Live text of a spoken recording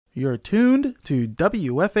You're tuned to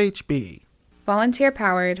WFHB.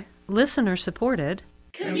 Volunteer-powered, listener-supported,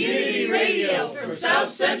 community radio for South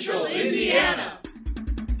Central Indiana.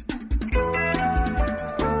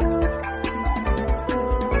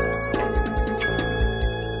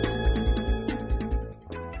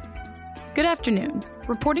 Good afternoon.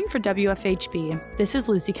 Reporting for WFHB, this is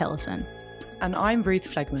Lucy Kellison. And I'm Ruth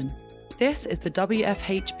Flegman. This is the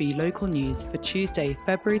WFHB local news for Tuesday,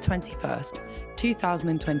 February 21st,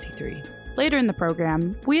 2023. Later in the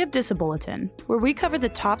program, we have Disabulletin, where we cover the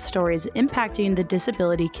top stories impacting the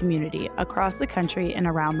disability community across the country and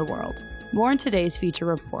around the world. More in today's feature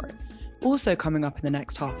report. Also coming up in the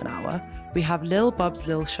next half an hour, we have Lil Bub's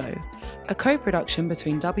Lil Show, a co-production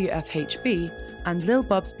between WFHB and Lil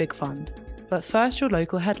Bub's Big Fund. But first, your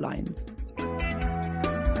local headlines.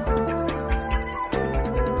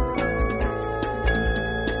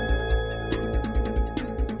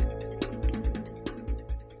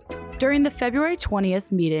 During the February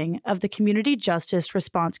 20th meeting of the Community Justice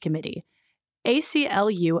Response Committee,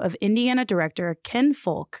 ACLU of Indiana Director Ken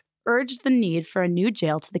Folk urged the need for a new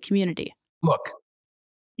jail to the community. Look,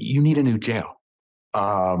 you need a new jail.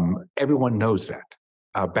 Everyone knows that.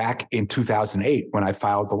 Back in 2008, when I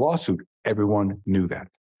filed the lawsuit, everyone knew that.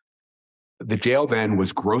 The jail then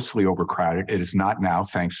was grossly overcrowded. It is not now,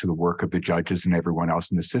 thanks to the work of the judges and everyone else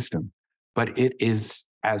in the system. But it is,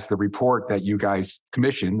 as the report that you guys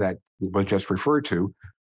commissioned that was just referred to,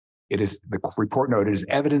 it is, the report noted, is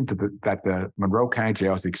evident that the Monroe County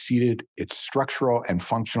Jail has exceeded its structural and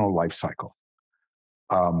functional life cycle.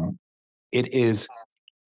 It is,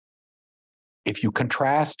 if you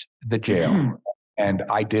contrast the jail, and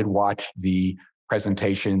I did watch the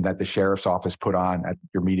presentation that the sheriff's office put on at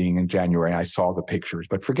your meeting in January, and I saw the pictures,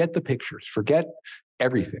 but forget the pictures, forget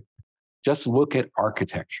everything. Just look at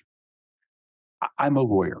architecture. I'm a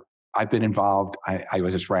lawyer. I've been involved, I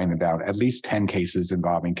was just writing them down, at least 10 cases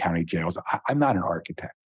involving county jails. I'm not an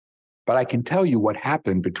architect, but I can tell you what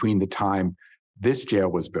happened between the time this jail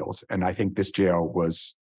was built, and I think this jail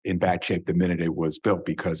was in bad shape the minute it was built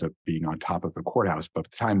because of being on top of the courthouse. But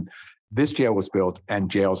the time this jail was built and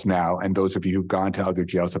jails now, and those of you who've gone to other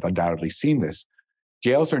jails have undoubtedly seen this,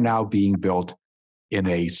 jails are now being built in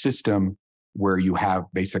a system where you have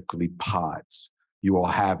basically pods. You will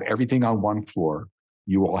have everything on one floor.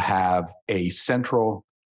 You will have a central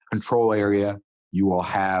control area. You will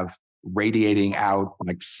have radiating out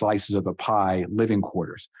like slices of the pie living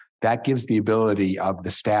quarters. That gives the ability of the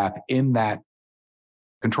staff in that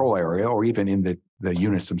control area or even in the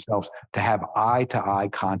units themselves to have eye-to-eye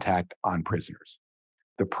contact on prisoners.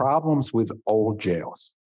 The problems with old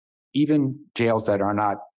jails, even jails that are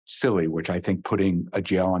not silly, which I think putting a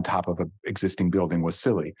jail on top of an existing building was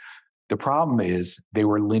silly. The problem is they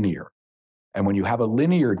were linear. And when you have a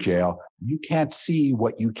linear jail, you can't see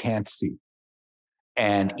what you can't see.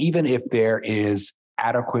 And even if there is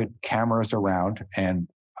adequate cameras around, and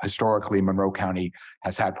historically Monroe County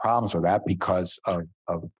has had problems with that because of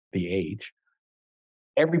the age,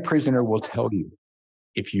 every prisoner will tell you,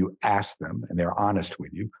 if you ask them and they're honest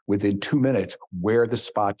with you, within 2 minutes where the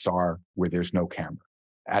spots are where there's no camera.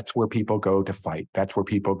 That's where people go to fight. That's where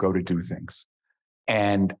people go to do things.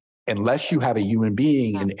 And unless you have a human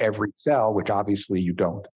being in every cell, which obviously you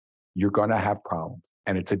don't, you're going to have problems.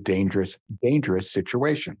 And it's a dangerous, dangerous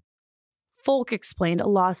situation. Folk explained a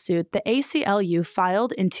lawsuit the ACLU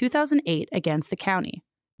filed in 2008 against the county.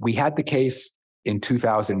 We had the case in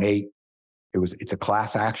 2008. It's a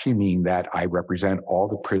class action, meaning that I represent all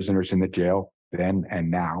the prisoners in the jail then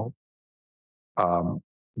and now.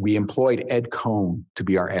 We employed Ed Cohn to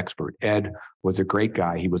be our expert. Ed was a great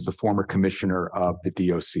guy. He was the former commissioner of the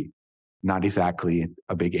DOC. Not exactly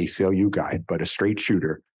a big ACLU guy, but a straight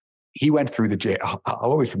shooter. He went through the jail.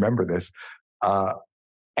 I'll always remember this. And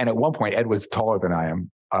at one point, Ed was taller than I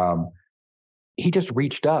am. He just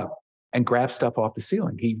reached up and grabbed stuff off the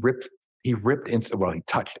ceiling. He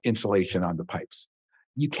touched insulation on the pipes.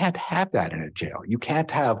 You can't have that in a jail. You can't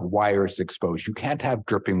have wires exposed. You can't have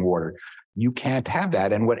dripping water. You can't have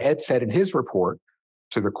that. And what Ed said in his report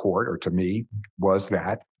to the court or to me was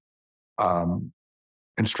that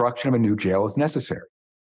construction of a new jail is necessary.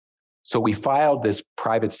 So we filed this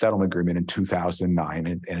private settlement agreement in 2009,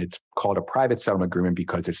 and it's called a private settlement agreement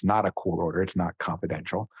because it's not a court order. It's not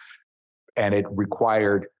confidential. And it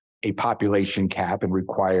required a population cap and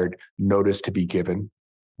required notice to be given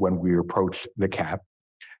when we approached the cap.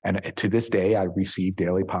 And to this day, I receive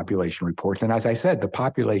daily population reports. And as I said, the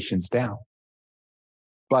population's down.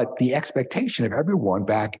 But the expectation of everyone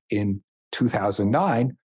back in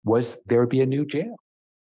 2009 was there would be a new jail.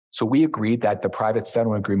 So we agreed that the private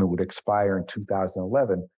settlement agreement would expire in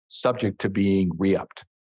 2011, subject to being re-upped.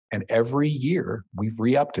 And every year we've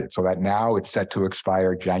re-upped it so that now it's set to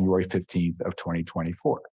expire January 15th of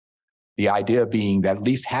 2024. The idea being that at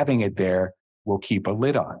least having it there will keep a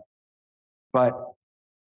lid on. But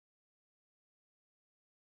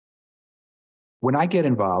when I get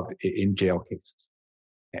involved in jail cases,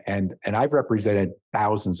 and I've represented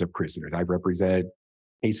thousands of prisoners, I've represented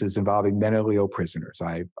cases involving mentally ill prisoners.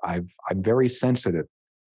 I'm very sensitive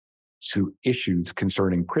to issues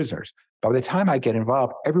concerning prisoners. By the time I get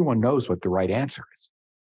involved, everyone knows what the right answer is,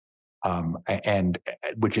 and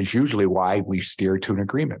which is usually why we steer to an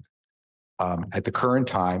agreement. At the current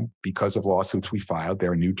time, because of lawsuits we filed,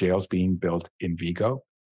 there are new jails being built in Vigo,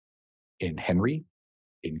 in Henry,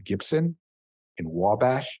 in Gibson, in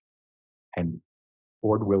Wabash, and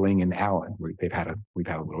Fort Willing and Allen. We've had a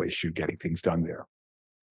little issue getting things done there.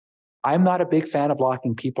 I'm not a big fan of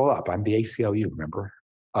locking people up. I'm the ACLU, remember?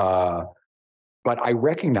 But I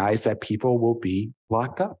recognize that people will be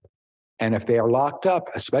locked up. And if they are locked up,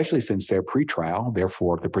 especially since they're pretrial,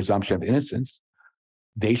 therefore the presumption of innocence,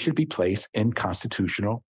 they should be placed in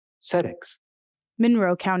constitutional settings.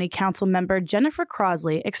 Monroe County Council member Jennifer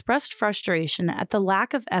Crosley expressed frustration at the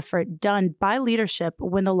lack of effort done by leadership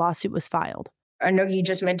when the lawsuit was filed. I know you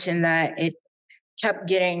just mentioned that it kept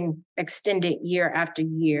getting extended year after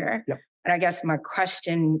year. Yep. And I guess my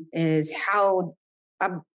question is how,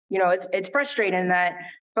 it's frustrating that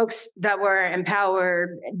folks that were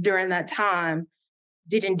empowered during that time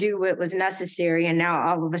didn't do what was necessary. And now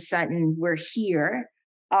all of a sudden we're here.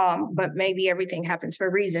 But maybe everything happens for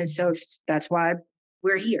a reason. So that's why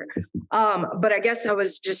we're here. But I guess I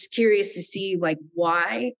was just curious to see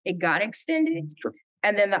why it got extended. Sure.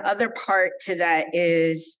 And then the other part to that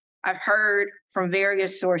is I've heard from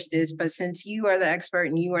various sources, but since you are the expert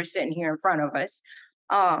and you are sitting here in front of us,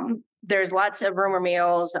 there's lots of rumor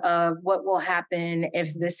mills of what will happen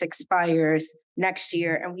if this expires next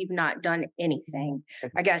year and we've not done anything.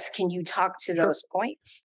 I guess, can you talk to those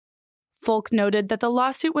points? Folk noted that the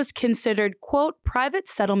lawsuit was considered, quote, private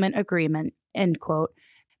settlement agreement, end quote,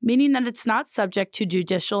 meaning that it's not subject to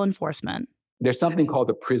judicial enforcement. There's something called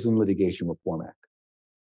the Prison Litigation Reform Act.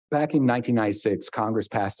 Back in 1996, Congress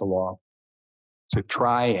passed a law to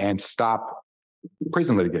try and stop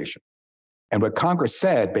prison litigation. And what Congress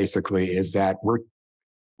said basically is that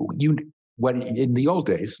in the old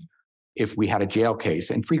days, if we had a jail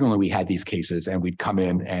case, and frequently we had these cases and we'd come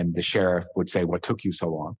in and the sheriff would say, what took you so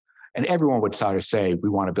long? And everyone would sort of say, we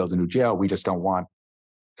want to build a new jail. We just don't want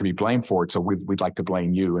to be blamed for it. So we'd like to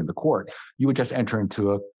blame you in the court. You would just enter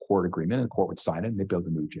into a court agreement and the court would sign it and they build a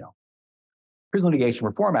new jail. Prison Litigation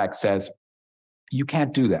Reform Act says you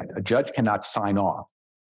can't do that. A judge cannot sign off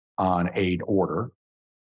on an order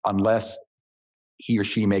unless he or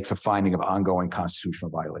she makes a finding of ongoing constitutional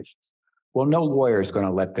violations. Well, no lawyer is going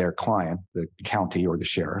to let their client, the county or the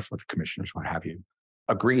sheriff or the commissioners, what have you,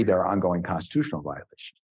 agree there are ongoing constitutional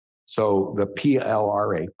violations. So the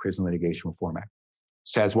PLRA, Prison Litigation Reform Act,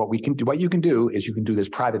 says what you can do is you can do this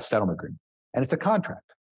private settlement agreement, and it's a contract.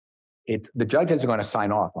 The judge isn't going to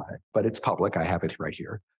sign off on it, but it's public. I have it right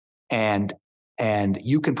here. And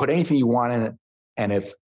you can put anything you want in it. And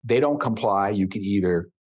if they don't comply, you can either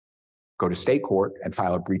go to state court and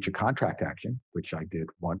file a breach of contract action, which I did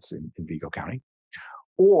once in Vigo County,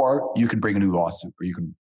 or you can bring a new lawsuit or you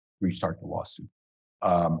can restart the lawsuit.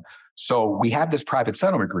 So we have this private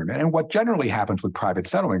settlement agreement. And what generally happens with private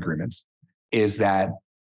settlement agreements is that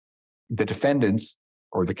the defendants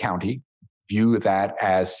or the county view that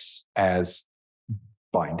as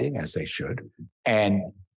binding, as they should, and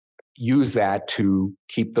use that to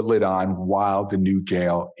keep the lid on while the new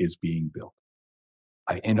jail is being built.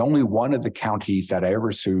 In only one of the counties that I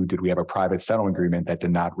ever sued did we have a private settlement agreement that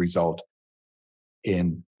did not result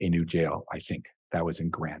in a new jail. I think that was in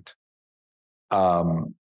Grant.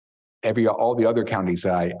 All the other counties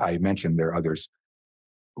that I mentioned, there are others,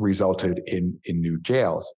 resulted in new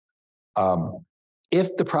jails.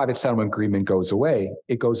 If the private settlement agreement goes away,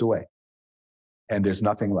 it goes away, and there's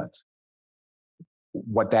nothing left.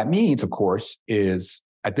 What that means, of course, is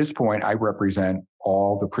at this point, I represent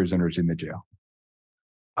all the prisoners in the jail.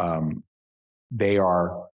 They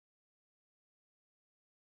are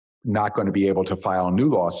not going to be able to file a new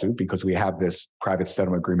lawsuit because we have this private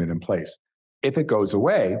settlement agreement in place. If it goes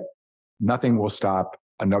away, nothing will stop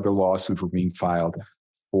another lawsuit from being filed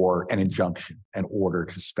for an injunction, an order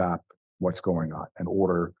to stop what's going on, an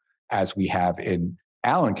order as we have in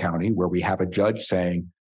Allen County, where we have a judge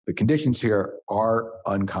saying the conditions here are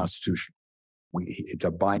unconstitutional. It's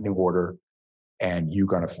a binding order, and you're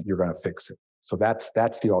gonna fix it. So that's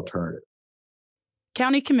the alternative.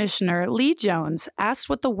 County Commissioner Lee Jones asked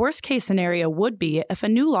what the worst case scenario would be if a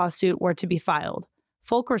new lawsuit were to be filed.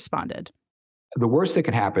 Folk responded. The worst that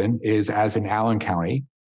can happen is, as in Allen County,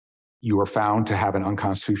 you are found to have an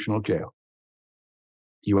unconstitutional jail.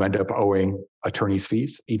 You end up owing attorney's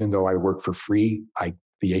fees. Even though I work for free,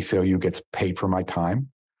 the ACLU gets paid for my time.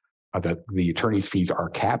 The attorney's fees are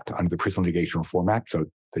capped under the Prison Litigation Reform Act, so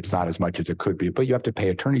it's not as much as it could be, but you have to pay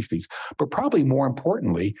attorney's fees. But probably more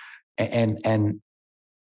importantly, and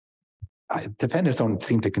defendants don't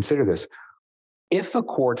seem to consider this, if a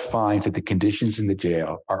court finds that the conditions in the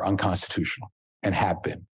jail are unconstitutional and have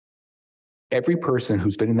been, every person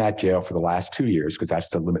who's been in that jail for the last 2 years, because that's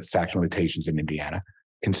the statute of limitations in Indiana,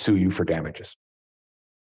 can sue you for damages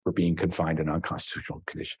for being confined in unconstitutional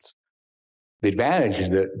conditions. The advantage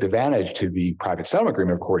to the private settlement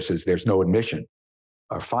agreement, of course, is there's no admission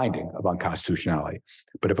or finding of unconstitutionality.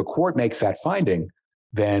 But if a court makes that finding,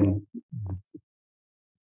 then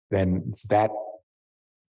that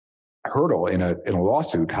hurdle in a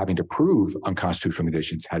lawsuit having to prove unconstitutional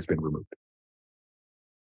conditions has been removed.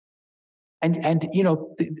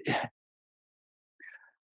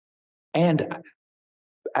 And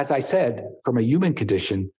as I said, from a human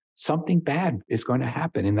condition, something bad is going to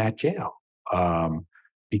happen in that jail.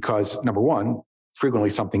 Because number one, frequently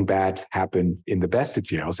something bad happens in the best of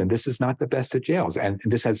jails, and this is not the best of jails. And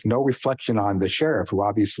this has no reflection on the sheriff, who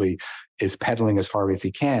obviously is pedaling as hard as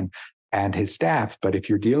he can, and his staff. But if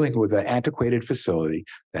you're dealing with an antiquated facility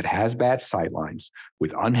that has bad sightlines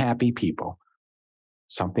with unhappy people,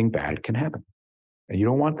 something bad can happen. And you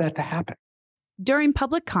don't want that to happen. During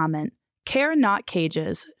public comment, Care Not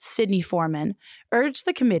Cages, Sydney Foreman, urged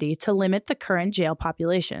the committee to limit the current jail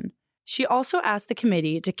population. She also asked the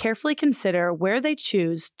committee to carefully consider where they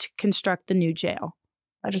choose to construct the new jail.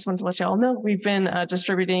 I just wanted to let you all know we've been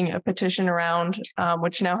distributing a petition around,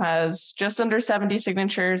 which now has just under 70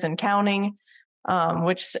 signatures and counting,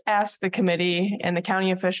 which asks the committee and the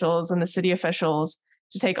county officials and the city officials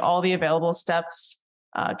to take all the available steps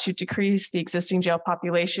to decrease the existing jail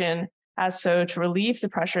population, as so to relieve the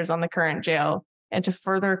pressures on the current jail, and to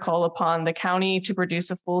further call upon the county to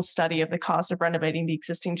produce a full study of the cost of renovating the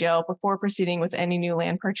existing jail before proceeding with any new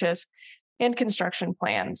land purchase and construction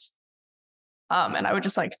plans. And I would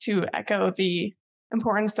just like to echo the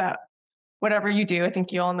importance that whatever you do, I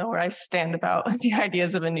think you all know where I stand about the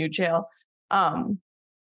ideas of a new jail.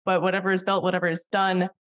 But whatever is built, whatever is done,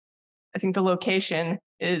 I think the location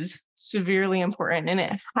is severely important, and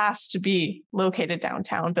it has to be located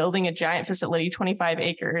downtown. Building a giant facility, 25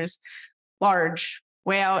 acres, large,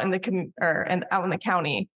 way out in the out in the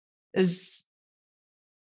county, is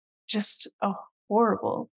just a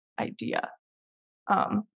horrible idea.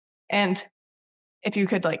 And if you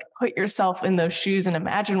could put yourself in those shoes and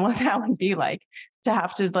imagine what that would be like, to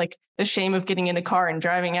have to the shame of getting in a car and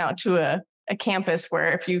driving out to a campus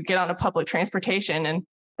where if you get on a public transportation and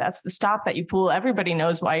that's the stop that you pull, everybody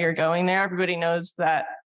knows why you're going there. Everybody knows that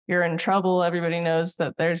you're in trouble. Everybody knows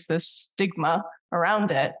that there's this stigma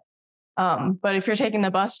around it. But if you're taking the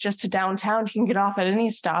bus just to downtown, you can get off at any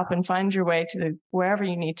stop and find your way to wherever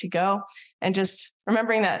you need to go. And just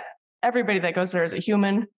remembering that everybody that goes there is a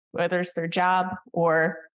human, whether it's their job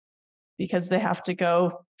or because they have to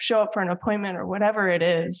go show up for an appointment or whatever it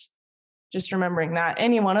is. Just remembering that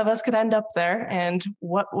any one of us could end up there. And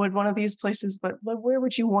what would one of these places, but where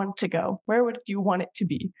would you want to go? Where would you want it to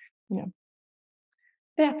be?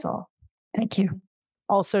 That's all. Thank you.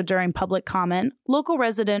 Also during public comment, local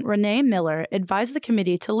resident Renee Miller advised the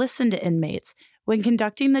committee to listen to inmates when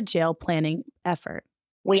conducting the jail planning effort.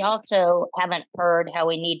 We also haven't heard how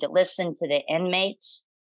we need to listen to the inmates.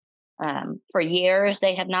 For years,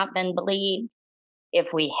 they have not been believed. If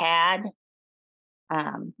we had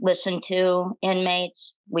listened to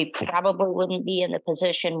inmates, we probably wouldn't be in the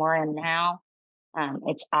position we're in now.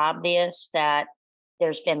 It's obvious that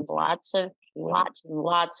there's been lots and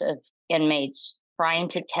lots of inmates trying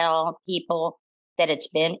to tell people that it's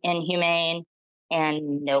been inhumane,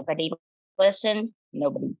 and nobody listened,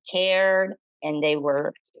 nobody cared, and they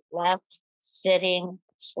were left sitting,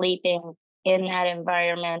 sleeping in that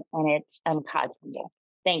environment, and it's unconscionable.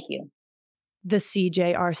 Thank you. The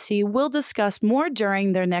CJRC will discuss more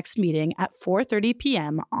during their next meeting at 4:30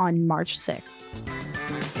 p.m. on March 6th.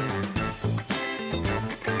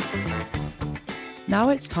 Now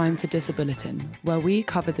it's time for Disabilitin, where we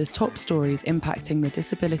cover the top stories impacting the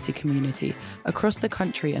disability community across the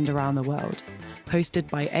country and around the world, hosted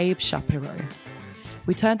by Abe Shapiro.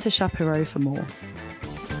 We turn to Shapiro for more.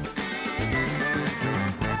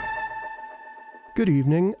 Good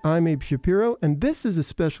evening, I'm Abe Shapiro, and this is a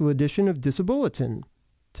special edition of Disabilitin.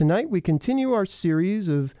 Tonight we continue our series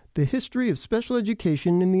of the history of special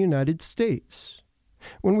education in the United States.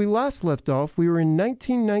 When we last left off, we were in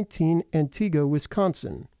 1919 Antigo,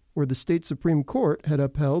 Wisconsin, where the state Supreme Court had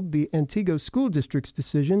upheld the Antigo School District's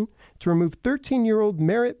decision to remove 13-year-old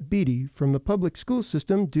Merritt Beatty from the public school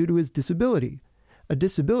system due to his disability, a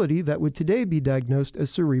disability that would today be diagnosed as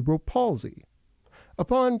cerebral palsy.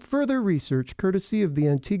 Upon further research courtesy of the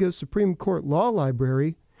Antigo Supreme Court Law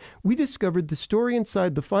Library, we discovered the story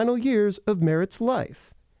inside the final years of Merritt's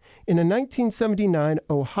life. In a 1979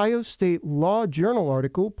 Ohio State Law Journal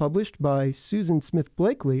article published by Susan Smith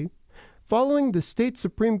Blakely, following the state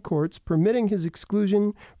Supreme Court's permitting his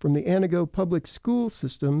exclusion from the Antigo public school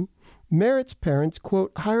system, Merritt's parents,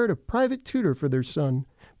 quote, hired a private tutor for their son,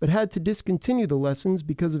 but had to discontinue the lessons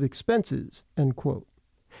because of expenses, end quote.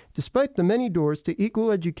 Despite the many doors to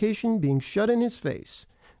equal education being shut in his face,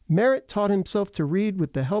 Merritt taught himself to read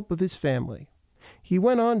with the help of his family. He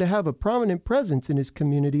went on to have a prominent presence in his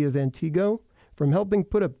community of Antigo, from helping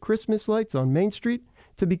put up Christmas lights on Main Street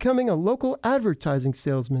to becoming a local advertising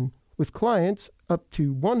salesman with clients up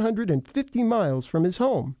to 150 miles from his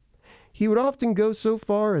home. He would often go so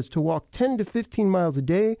far as to walk 10 to 15 miles a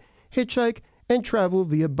day, hitchhike, and travel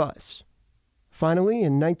via bus. Finally,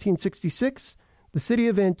 in 1966, the city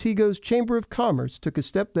of Antigo's Chamber of Commerce took a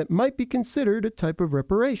step that might be considered a type of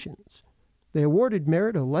reparations. They awarded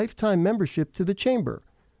Merritt a lifetime membership to the chamber,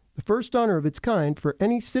 the first honor of its kind for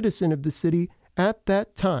any citizen of the city at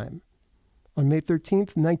that time. On May 13,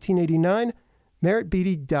 1989, Merritt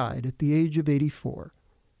Beatty died at the age of 84.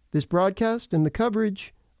 This broadcast and the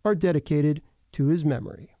coverage are dedicated to his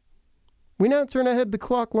memory. We now turn ahead the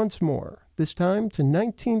clock once more, this time to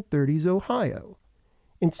 1930s Ohio.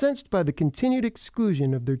 Incensed by the continued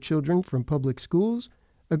exclusion of their children from public schools,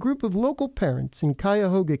 a group of local parents in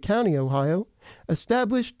Cuyahoga County, Ohio,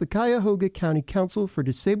 established the Cuyahoga County Council for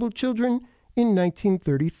Disabled Children in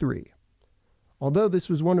 1933. Although this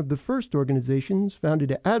was one of the first organizations founded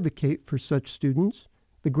to advocate for such students,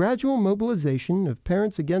 the gradual mobilization of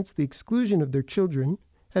parents against the exclusion of their children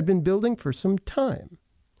had been building for some time.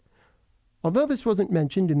 Although this wasn't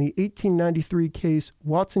mentioned in the 1893 case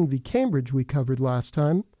Watson v. Cambridge we covered last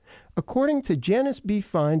time, according to Janice B.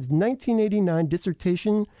 Fine's 1989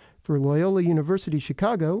 dissertation for Loyola University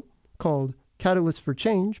Chicago, called Catalyst for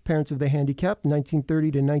Change, Parents of the Handicapped,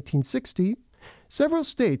 1930 to 1960, several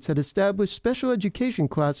states had established special education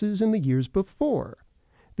classes in the years before.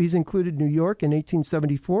 These included New York in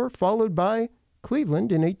 1874, followed by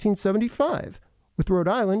Cleveland in 1875, with Rhode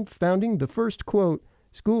Island founding the first, quote,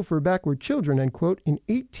 school for backward children, end quote, in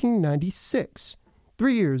 1896,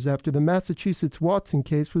 3 years after the Massachusetts Watson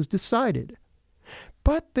case was decided.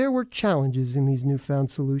 But there were challenges in these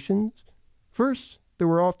newfound solutions. First, there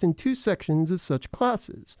were often two sections of such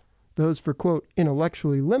classes, those for, quote,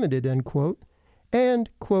 intellectually limited, end quote, and,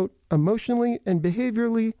 quote, emotionally and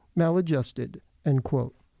behaviorally maladjusted, end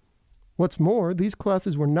quote. What's more, these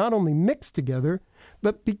classes were not only mixed together,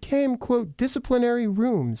 but became, quote, disciplinary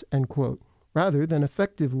rooms, end quote, rather than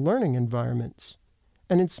effective learning environments.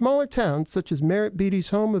 And in smaller towns, such as Merritt Beatty's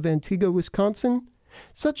home of Antigo, Wisconsin,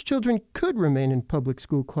 such children could remain in public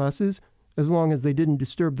school classes as long as they didn't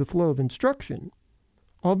disturb the flow of instruction.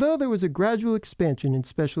 Although there was a gradual expansion in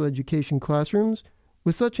special education classrooms,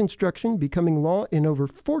 with such instruction becoming law in over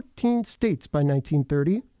 14 states by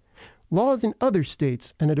 1930, laws in other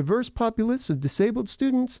states and a diverse populace of disabled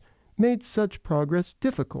students made such progress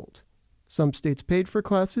difficult. Some states paid for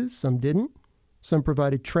classes, some didn't. Some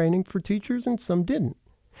provided training for teachers, and some didn't.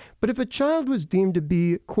 But if a child was deemed to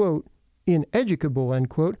be, quote, ineducable, end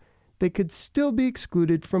quote, they could still be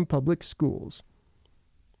excluded from public schools.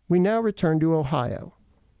 We now return to Ohio.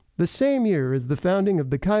 The same year as the founding of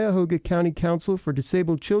the Cuyahoga County Council for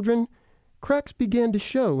Disabled Children, cracks began to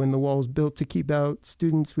show in the walls built to keep out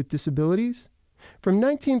students with disabilities. From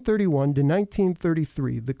 1931 to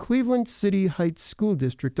 1933, the Cleveland City Heights School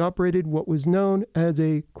District operated what was known as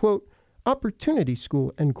a, quote, opportunity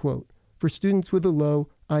school, end quote, for students with a low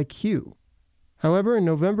IQ. However, in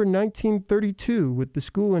November 1932, with the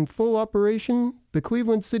school in full operation, the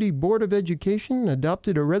Cleveland City Board of Education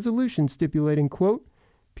adopted a resolution stipulating, quote,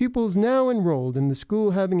 pupils now enrolled in the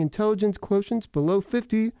school having intelligence quotients below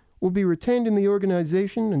 50 will be retained in the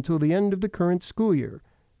organization until the end of the current school year.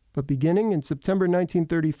 But beginning in September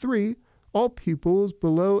 1933, all pupils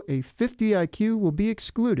below a 50 IQ will be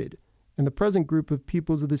excluded, and the present group of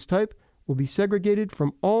pupils of this type will be segregated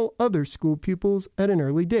from all other school pupils at an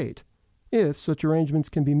early date, if such arrangements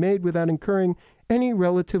can be made without incurring any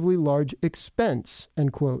relatively large expense,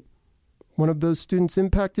 end quote. One of those students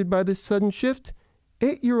impacted by this sudden shift,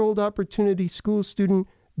 8-year-old opportunity school student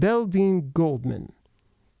Beldine Goldman.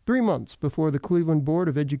 3 months before the Cleveland Board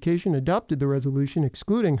of Education adopted the resolution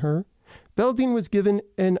excluding her, Belding was given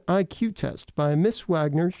an IQ test by Miss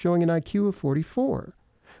Wagner showing an IQ of 44,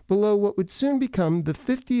 below what would soon become the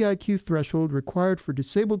 50 IQ threshold required for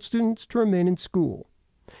disabled students to remain in school.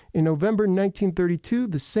 In November 1932,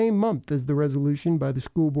 the same month as the resolution by the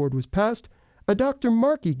school board was passed, a Dr.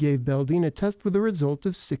 Markey gave Belding a test with a result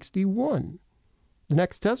of 61. The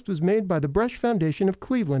next test was made by the Bresch Foundation of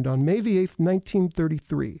Cleveland on May 8,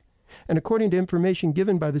 1933, and according to information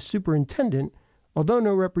given by the superintendent, although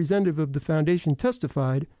no representative of the foundation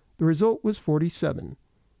testified, the result was 47.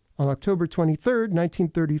 On October 23,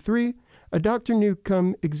 1933, a Dr.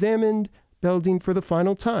 Newcomb examined Belding for the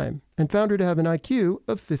final time and found her to have an IQ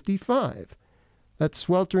of 55. That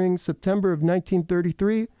sweltering September of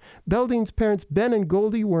 1933, Belding's parents Ben and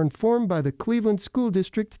Goldie were informed by the Cleveland School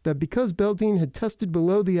District that because Belding had tested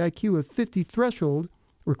below the IQ of 50 threshold,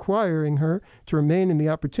 requiring her to remain in the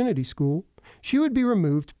Opportunity School, she would be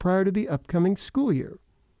removed prior to the upcoming school year.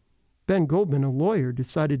 Ben Goldman, a lawyer,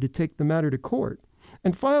 decided to take the matter to court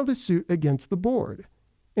and filed a suit against the board.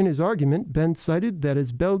 In his argument, Ben cited that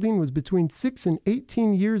as Belding was between 6 and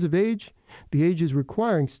 18 years of age, the ages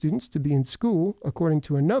requiring students to be in school, according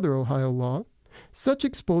to another Ohio law, such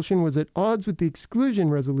expulsion was at odds with the exclusion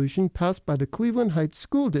resolution passed by the Cleveland Heights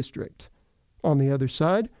School District. On the other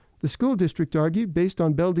side, the school district argued, based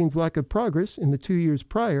on Belding's lack of progress in the 2 years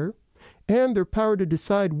prior, and their power to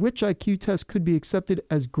decide which IQ test could be accepted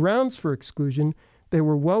as grounds for exclusion, they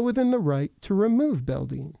were well within the right to remove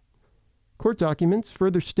Belding. Court documents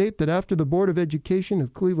further state that after the Board of Education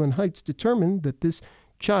of Cleveland Heights determined that this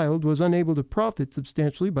child was unable to profit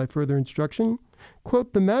substantially by further instruction,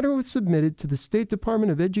 quote, the matter was submitted to the State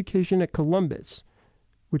Department of Education at Columbus,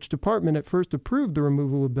 which department at first approved the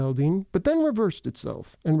removal of Belding, but then reversed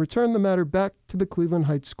itself and returned the matter back to the Cleveland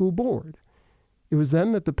Heights School Board. It was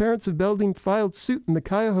then that the parents of Belding filed suit in the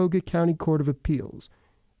Cuyahoga County Court of Appeals.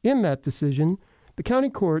 In that decision, the county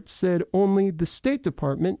court said only the State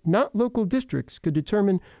Department, not local districts, could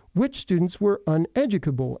determine which students were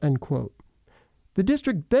uneducable, end quote. The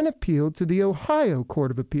district then appealed to the Ohio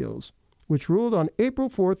Court of Appeals, which ruled on April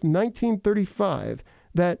 4, 1935,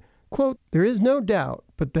 that, quote, there is no doubt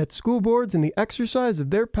but that school boards in the exercise of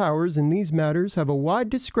their powers in these matters have a wide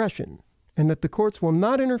discretion, and that the courts will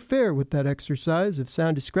not interfere with that exercise of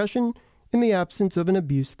sound discretion in the absence of an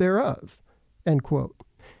abuse thereof, end quote.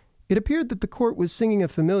 It appeared that the court was singing a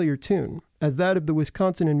familiar tune, as that of the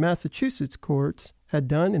Wisconsin and Massachusetts courts had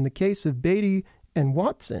done in the case of Beatty and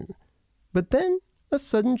Watson. But then a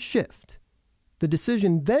sudden shift. The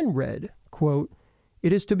decision then read, quote,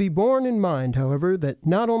 it is to be borne in mind, however, that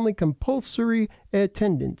not only compulsory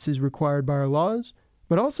attendance is required by our laws,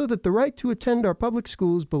 but also that the right to attend our public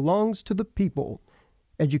schools belongs to the people.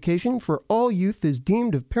 Education for all youth is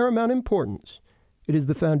deemed of paramount importance. It is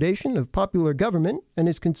the foundation of popular government and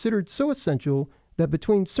is considered so essential that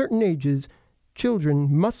between certain ages,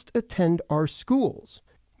 children must attend our schools.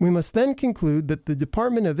 We must then conclude that the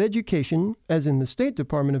Department of Education, as in the State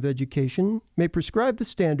Department of Education, may prescribe the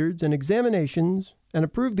standards and examinations and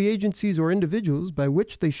approve the agencies or individuals by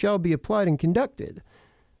which they shall be applied and conducted,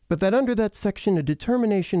 but that under that section a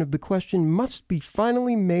determination of the question must be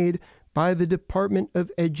finally made by the Department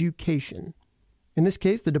of Education. In this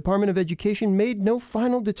case, the Department of Education made no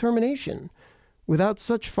final determination. Without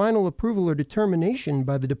such final approval or determination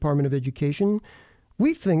by the Department of Education,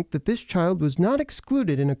 we think that this child was not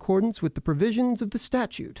excluded in accordance with the provisions of the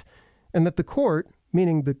statute, and that the court,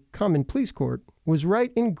 meaning the Common Pleas Court, was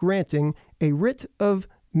right in granting a writ of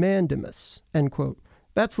mandamus, end quote.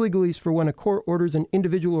 That's legalese for when a court orders an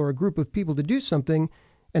individual or a group of people to do something,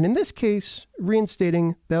 and in this case,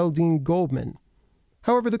 reinstating Belding Goldman.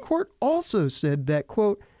 However, the court also said that,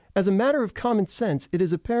 quote, as a matter of common sense, it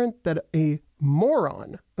is apparent that a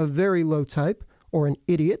moron of very low type, or an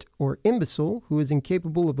idiot or imbecile who is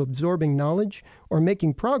incapable of absorbing knowledge or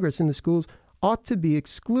making progress in the schools ought to be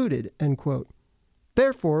excluded, end quote.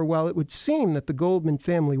 Therefore, while it would seem that the Goldman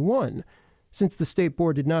family won, since the state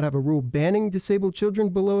board did not have a rule banning disabled children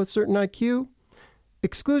below a certain IQ,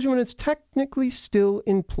 exclusion is technically still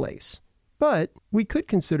in place. But we could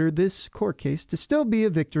consider this court case to still be a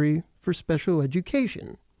victory for special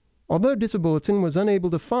education. Although Disabilitin was unable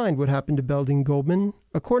to find what happened to Belding Goldman,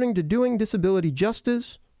 according to Doing Disability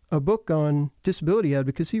Justice, a book on disability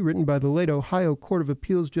advocacy written by the late Ohio Court of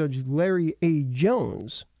Appeals Judge Larry A.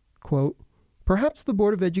 Jones, quote, perhaps the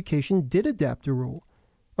Board of Education did adapt a rule.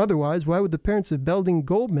 Otherwise, why would the parents of Belding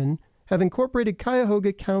Goldman have incorporated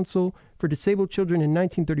Cuyahoga Council for Disabled Children in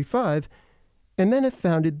 1935 and then have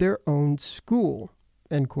founded their own school,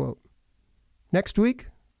 end quote. Next week,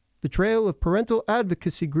 the trail of parental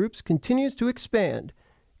advocacy groups continues to expand,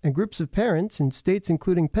 and groups of parents in states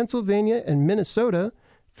including Pennsylvania and Minnesota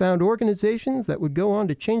found organizations that would go on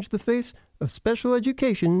to change the face of special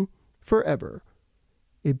education forever.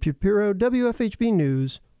 Abe Shapiro, WFHB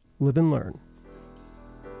News, Live and Learn.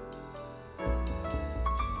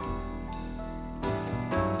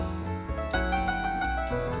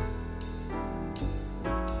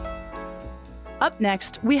 Up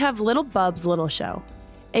next, we have Little Bub's Little Show,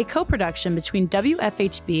 a co-production between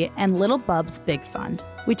WFHB and Little Bub's Big Fund.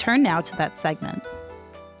 We turn now to that segment.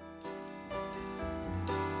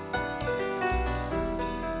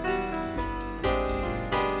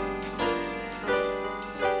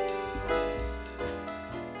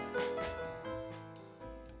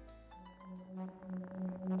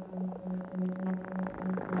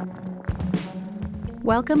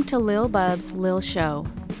 Welcome to Lil Bub's Lil Show,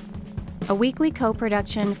 a weekly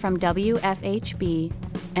co-production from WFHB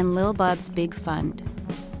and Lil Bub's Big Fund.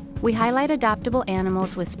 We highlight adoptable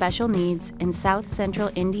animals with special needs in South Central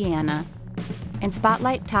Indiana and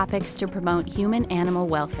spotlight topics to promote human-animal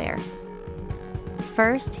welfare.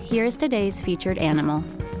 First, here's today's featured animal.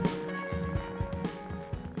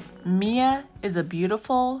 Mia is a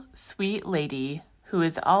beautiful, sweet lady who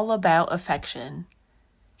is all about affection.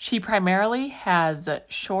 She primarily has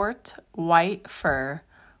short, white fur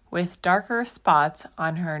with darker spots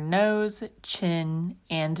on her nose, chin,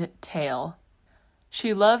 and tail.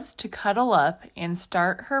 She loves to cuddle up and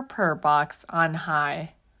start her purr box on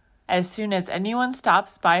high. As soon as anyone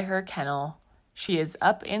stops by her kennel, she is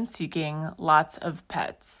up and seeking lots of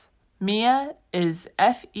pets. Mia is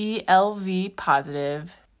FELV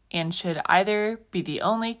positive and should either be the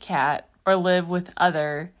only cat or live with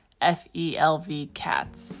other FELV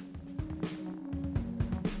cats.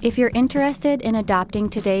 If you're interested in adopting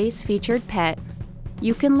today's featured pet,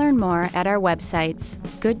 you can learn more at our websites,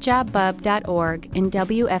 goodjobbub.org and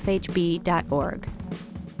wfhb.org.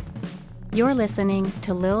 You're listening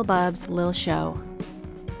to Lil Bub's Lil Show,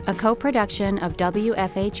 a co-production of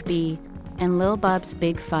WFHB and Lil Bub's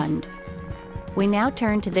Big Fund. We now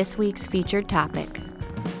turn to this week's featured topic.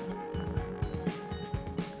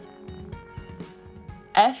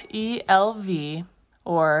 FELV,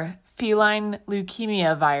 or feline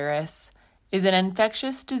leukemia virus, is an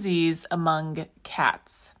infectious disease among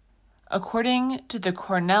cats. According to the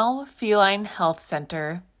Cornell Feline Health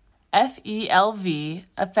Center, FELV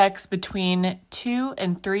affects between 2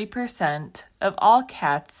 and 3% of all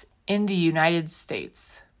cats in the United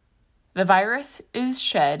States. The virus is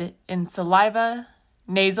shed in saliva,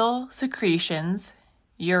 nasal secretions,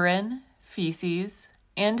 urine, feces,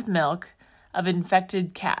 and milk of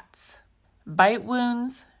infected cats. Bite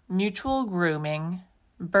wounds, mutual grooming,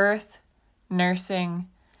 birth, nursing,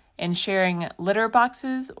 and sharing litter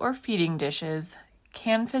boxes or feeding dishes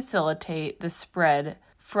can facilitate the spread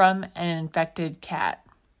from an infected cat.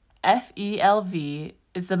 FELV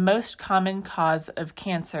is the most common cause of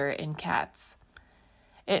cancer in cats.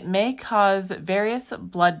 It may cause various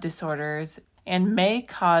blood disorders and may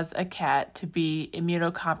cause a cat to be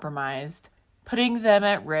immunocompromised, putting them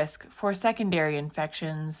at risk for secondary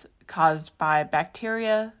infections caused by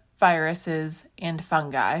bacteria, viruses, and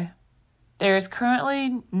fungi. There is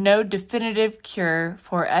currently no definitive cure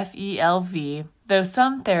for FELV, though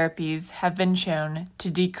some therapies have been shown to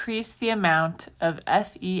decrease the amount of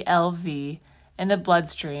FELV in the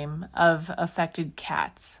bloodstream of affected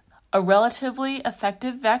cats. A relatively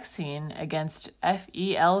effective vaccine against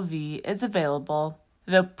FELV is available,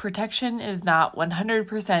 though protection is not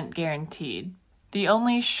 100% guaranteed. The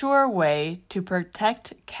only sure way to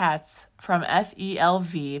protect cats from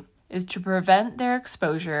FELV is to prevent their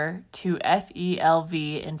exposure to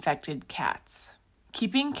FELV-infected cats.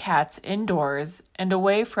 Keeping cats indoors and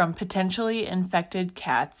away from potentially infected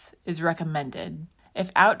cats is recommended. If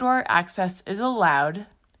outdoor access is allowed,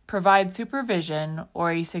 provide supervision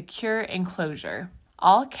or a secure enclosure.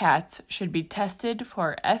 All cats should be tested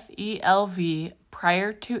for FELV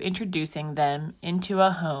prior to introducing them into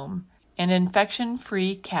a home, and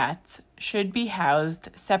infection-free cats should be housed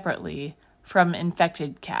separately from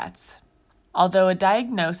infected cats. Although a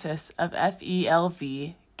diagnosis of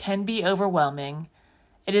FELV can be overwhelming,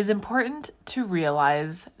 it is important to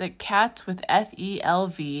realize that cats with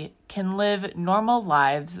FELV can live normal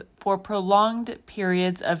lives for prolonged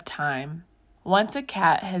periods of time. Once a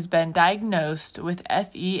cat has been diagnosed with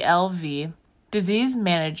FELV, disease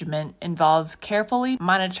management involves carefully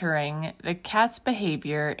monitoring the cat's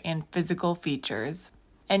behavior and physical features.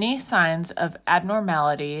 Any signs of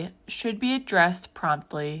abnormality should be addressed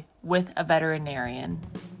promptly with a veterinarian.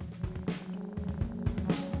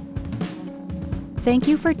 Thank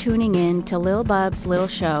you for tuning in to Lil Bub's Lil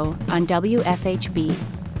Show on WFHB.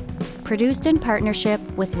 Produced in partnership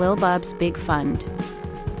with Lil Bub's Big Fund.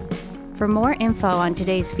 For more info on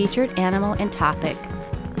today's featured animal and topic,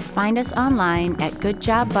 find us online at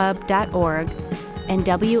goodjobbub.org and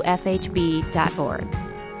wfhb.org.